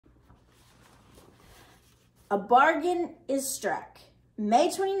A bargain is struck. May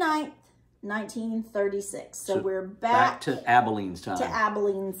 29th, 1936. So we're back to Abilene's time. To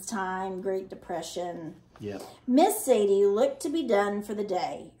Abilene's time, Great Depression. Yep. Miss Sadie looked to be done for the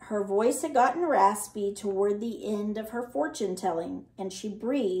day. Her voice had gotten raspy toward the end of her fortune-telling, and she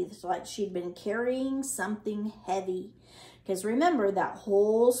breathed like she'd been carrying something heavy. Because remember, that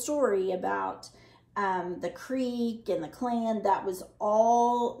whole story about the creek and the clan, that was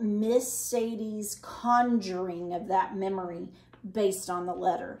all Miss Sadie's conjuring of that memory based on the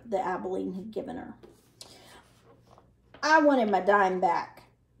letter that Abilene had given her. I wanted my dime back.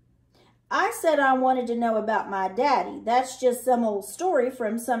 I said I wanted to know about my daddy. That's just some old story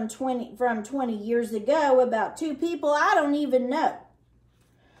from 20 years ago about two people I don't even know.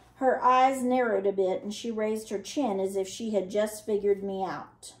 Her eyes narrowed a bit and she raised her chin as if she had just figured me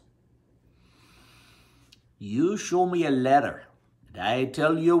out. You show me a letter, and I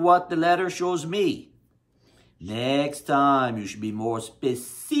tell you what the letter shows me. Next time, you should be more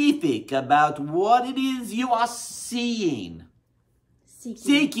specific about what it is you are seeing.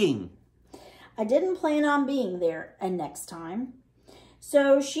 Seeking. I didn't plan on being there next time.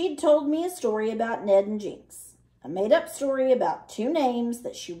 So she'd told me a story about Ned and Jinx. A made-up story about two names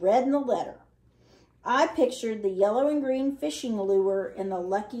that she read in the letter. I pictured the yellow and green fishing lure in the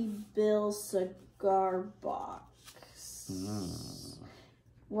Lucky Bill cigar box.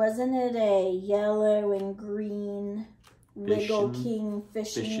 Wasn't it a yellow and green Wiggle King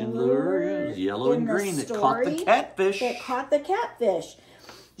fishing lure? Yellow and green that caught the catfish. That caught the catfish.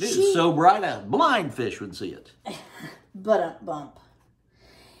 It was so bright a blind fish would see it. Bump.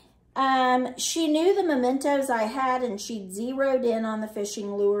 She knew the mementos I had, and she'd zeroed in on the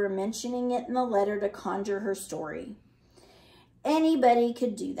fishing lure, mentioning it in the letter to conjure her story. Anybody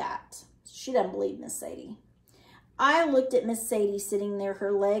could do that. She doesn't believe Miss Sadie. I looked at Miss Sadie sitting there,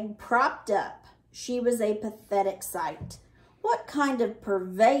 her leg propped up. She was a pathetic sight. What kind of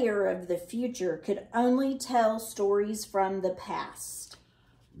purveyor of the future could only tell stories from the past?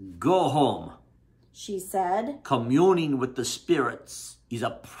 Go home, she said. Communing with the spirits is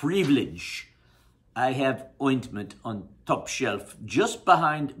a privilege. I have ointment on top shelf just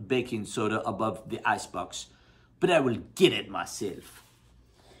behind baking soda above the icebox, but I will get it myself.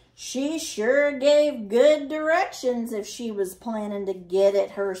 She sure gave good directions if she was planning to get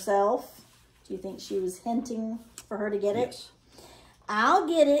it herself. Do you think she was hinting for her to get it? Yes. I'll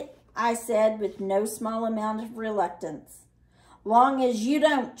get it, I said with no small amount of reluctance. Long as you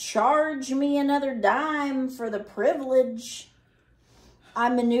don't charge me another dime for the privilege. I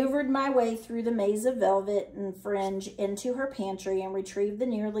maneuvered my way through the maze of velvet and fringe into her pantry and retrieved the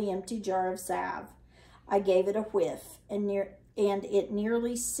nearly empty jar of salve. I gave it a whiff, and it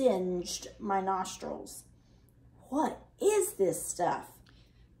nearly singed my nostrils. What is this stuff?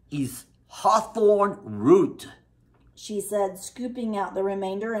 It's hawthorn root, she said, scooping out the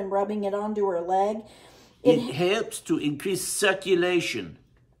remainder and rubbing it onto her leg. It helps to increase circulation.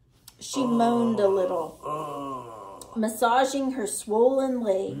 She moaned a little, massaging her swollen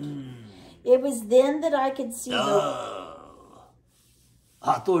leg. It was then that I could see the...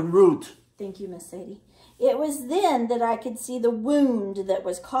 Hawthorn root. Thank you, Miss Sadie. It was then that I could see the wound that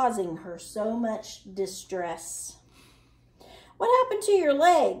was causing her so much distress. What happened to your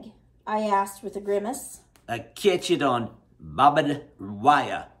leg? I asked with a grimace. I catch it on barbed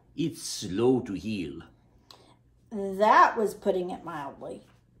wire. It's slow to heal. That was putting it mildly.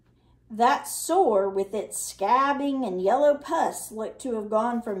 That sore with its scabbing and yellow pus looked to have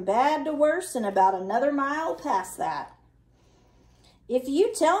gone from bad to worse in about another mile past that. If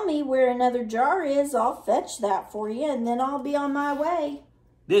you tell me where another jar is, I'll fetch that for you, and then I'll be on my way.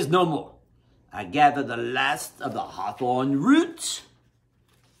 There's no more. I gathered the last of the hawthorn roots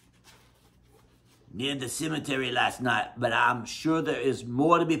near the cemetery last night, but I'm sure there is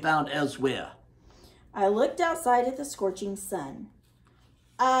more to be found elsewhere. I looked outside at the scorching sun.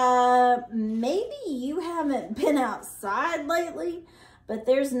 Maybe you haven't been outside lately, but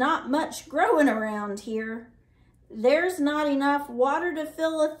there's not much growing around here. There's not enough water to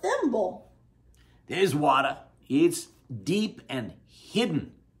fill a thimble. There's water. It's deep and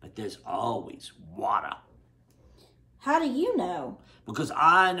hidden, but there's always water. How do you know? Because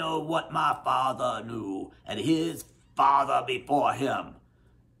I know what my father knew, and his father before him.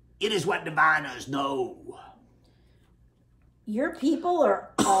 It is what diviners know. Your people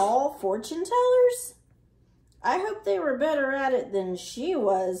are all fortune tellers? I hope they were better at it than she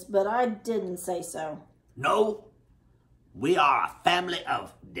was, but I didn't say so. No, we are a family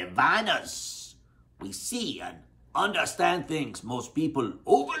of diviners. We see and understand things most people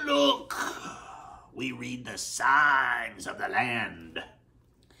overlook. We read the signs of the land.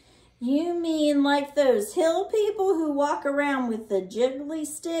 You mean like those hill people who walk around with the jiggly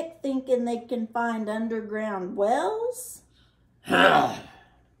stick thinking they can find underground wells?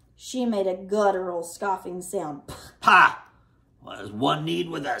 She made a guttural, scoffing sound. Pa! What does one need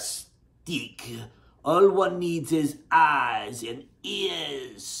with a stick? All one needs is eyes and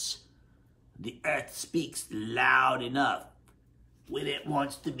ears. The earth speaks loud enough when it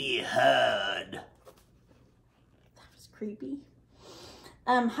wants to be heard. That was creepy.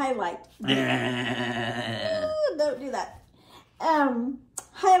 Highlight. Ooh, don't do that.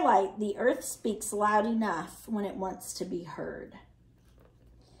 Highlight. The earth speaks loud enough when it wants to be heard.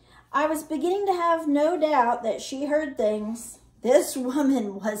 I was beginning to have no doubt that she heard things. This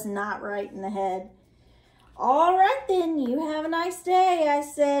woman was not right in the head. All right then, you have a nice day, I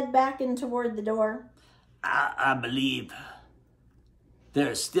said, backing toward the door. I believe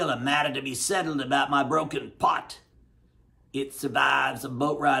there's still a matter to be settled about my broken pot. It survives a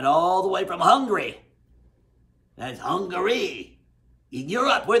boat ride all the way from Hungary. That's Hungary. In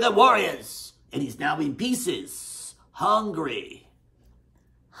Europe, we're the warriors, and he's now in pieces. Hungary.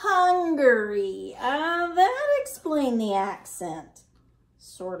 Hungary. That explained the accent.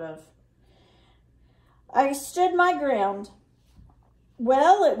 Sort of. I stood my ground.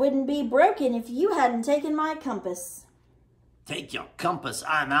 Well, it wouldn't be broken if you hadn't taken my compass. Take your compass.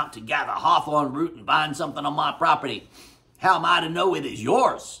 I'm out to gather hawthorn root and find something on my property. How am I to know it is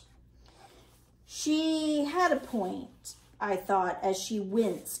yours? She had a point, I thought, as she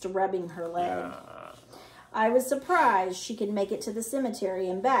winced, rubbing her leg. I was surprised she could make it to the cemetery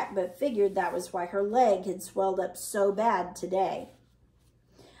and back, but figured that was why her leg had swelled up so bad today.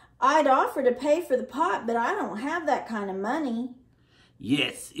 I'd offer to pay for the pot, but I don't have that kind of money.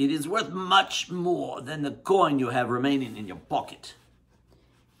 Yes, it is worth much more than the coin you have remaining in your pocket.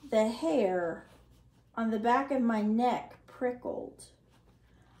 The hair on the back of my neck prickled.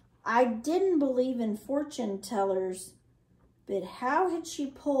 I didn't believe in fortune tellers, but how had she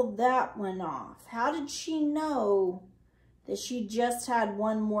pulled that one off? How did she know that she just had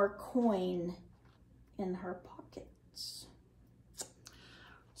one more coin in her pockets?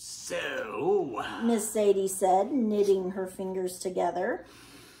 So, Miss Sadie said, knitting her fingers together.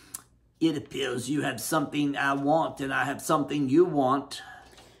 It appears you have something I want and I have something you want.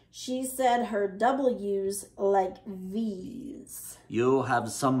 She said her W's like V's. You have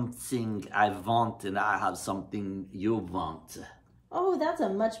something I want and I have something you want. Oh, that's a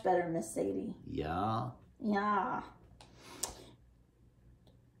much better Miss Sadie. Yeah? Yeah.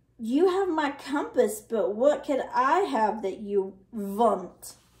 You have my compass, but what could I have that you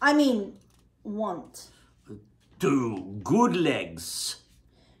want? Want. 2 good legs.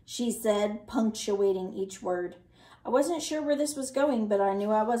 She said, punctuating each word. I wasn't sure where this was going, but I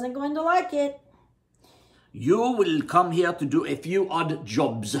knew I wasn't going to like it. You will come here to do a few odd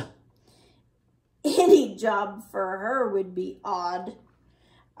jobs. Any job for her would be odd,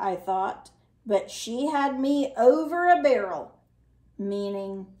 I thought. But she had me over a barrel,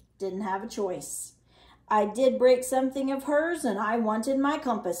 meaning didn't have a choice. I did break something of hers, and I wanted my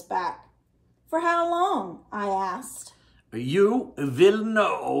compass back. For how long? I asked. You will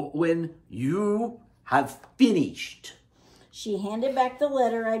know when you have finished. She handed back the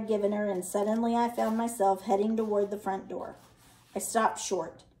letter I'd given her, and suddenly I found myself heading toward the front door. I stopped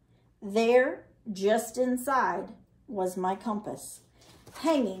short. There, just inside, was my compass,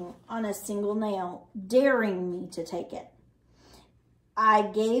 hanging on a single nail, daring me to take it. I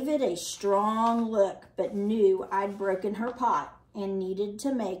gave it a strong look, but knew I'd broken her pot and needed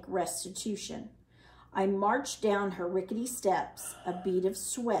to make restitution. I marched down her rickety steps, a bead of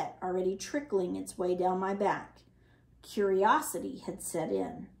sweat already trickling its way down my back. Curiosity had set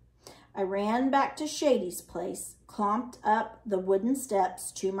in. I ran back to Shady's place, clomped up the wooden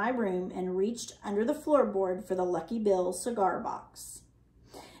steps to my room, and reached under the floorboard for the Lucky Bill cigar box.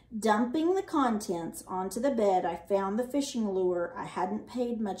 Dumping the contents onto the bed, I found the fishing lure I hadn't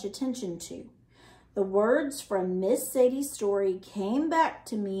paid much attention to. The words from Miss Sadie's story came back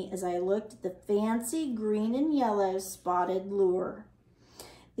to me as I looked at the fancy green and yellow spotted lure.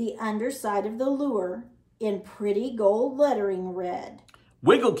 The underside of the lure, in pretty gold lettering, read,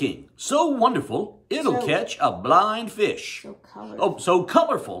 Wiggle King, so wonderful, it'll catch a blind fish. So colorful. Oh, so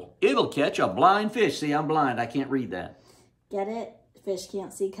colorful, it'll catch a blind fish. See, I'm blind, I can't read that. Get it? Fish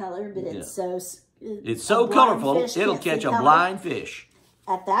can't see color, but it's so... It's so colorful, it'll catch a blind fish.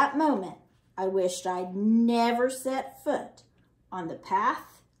 At that moment, I wished I'd never set foot on the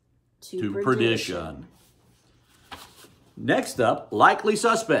path to perdition. Next up, likely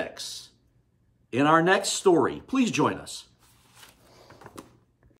suspects. In our next story, please join us.